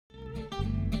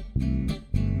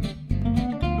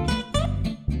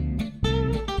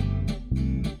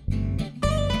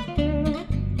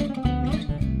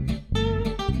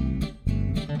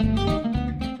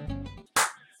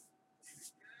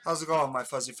How's it going, my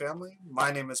fuzzy family?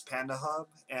 My name is Panda Hub,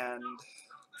 and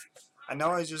I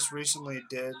know I just recently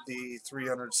did the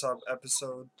 300 sub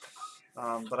episode,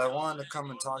 but I wanted to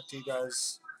come and talk to you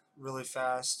guys really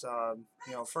fast.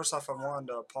 First off, I wanted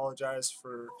to apologize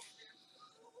for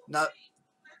not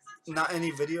not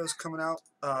any videos coming out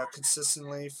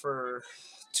consistently for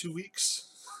 2 weeks.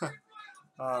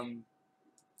 um,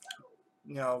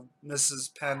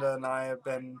 Mrs. Panda and I have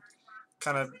been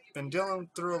dealing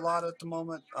through a lot at the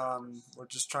moment. We're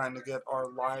just trying to get our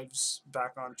lives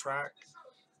back on track.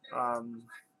 Um,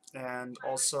 and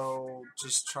also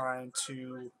just trying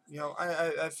to,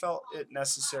 I felt it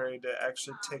necessary to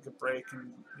actually take a break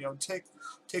and,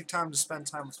 take time to spend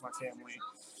time with my family,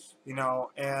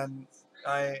 and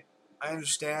I, I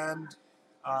understand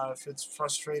if it's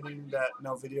frustrating that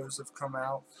no videos have come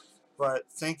out, but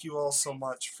thank you all so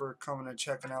much for coming and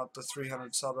checking out the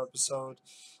 300 sub episode.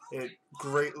 It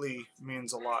greatly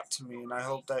means a lot to me, and I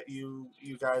hope that you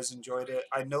guys enjoyed it.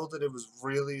 I know that it was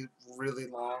really, really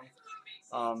long,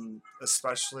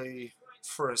 especially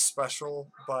for a special,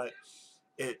 but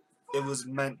it was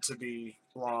meant to be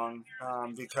long,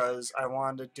 because I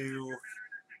wanted to do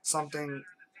something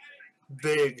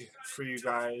big for you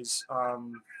guys,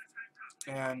 and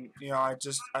I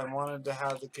wanted to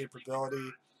have the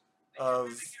capability of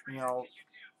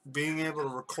being able to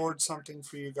record something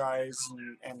for you guys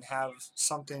and have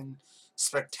something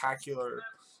spectacular,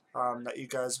 that you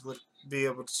guys would be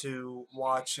able to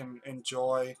watch and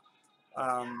enjoy.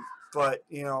 But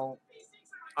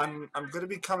I'm gonna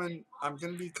be coming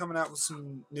out with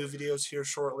some new videos here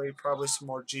shortly. Probably some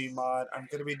more Gmod. I'm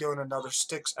gonna be doing another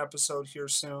Sticks episode here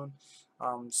soon.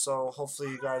 So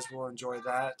hopefully you guys will enjoy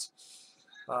that.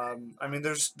 I mean,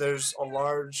 there's a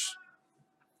large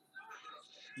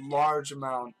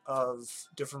amount of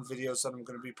different videos that I'm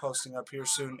going to be posting up here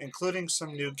soon, including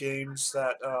some new games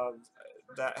that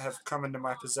have come into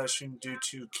my possession due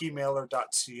to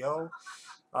keymailer.co.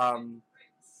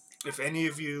 If any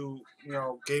of you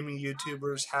gaming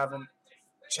YouTubers haven't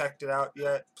checked it out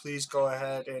yet, please go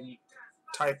ahead and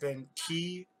type in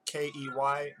Key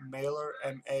mailer MAILER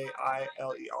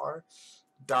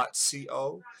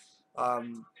 .co.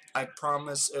 I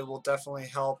promise it will definitely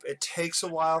help. It takes a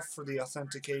while for the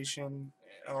authentication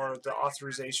or the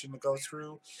authorization to go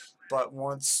through, but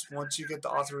once you get the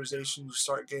authorization, you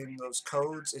start getting those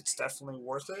codes. It's definitely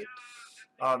worth it.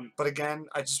 But again,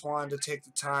 I just wanted to take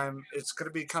the time. It's going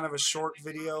to be kind of a short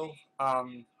video.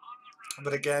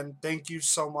 But again, thank you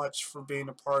so much for being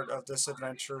a part of this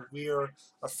adventure. We are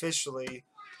officially,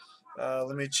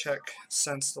 let me check,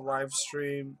 since the live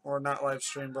stream, or not live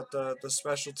stream, but the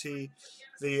specialty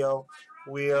video,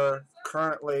 we are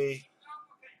currently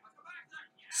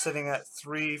sitting at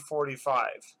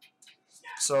 345.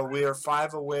 So we are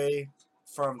 5 away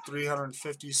from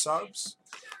 350 subs.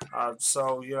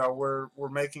 So we're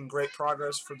making great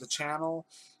progress for the channel,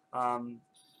 and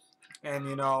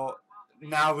now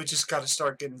we just got to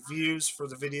start getting views for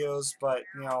the videos. But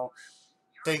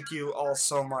thank you all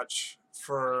so much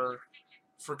for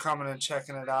coming and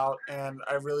checking it out, and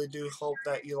I really do hope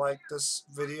that you like this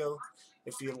video.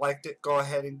 If you liked it, go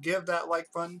ahead and give that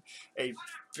like button a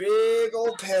big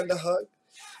old panda hug.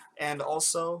 And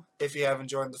also, if you haven't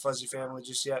joined the Fuzzy family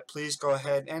just yet, please go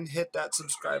ahead and hit that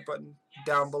subscribe button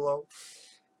down below.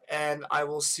 And I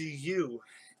will see you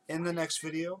in the next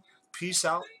video. Peace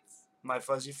out, my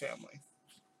Fuzzy family.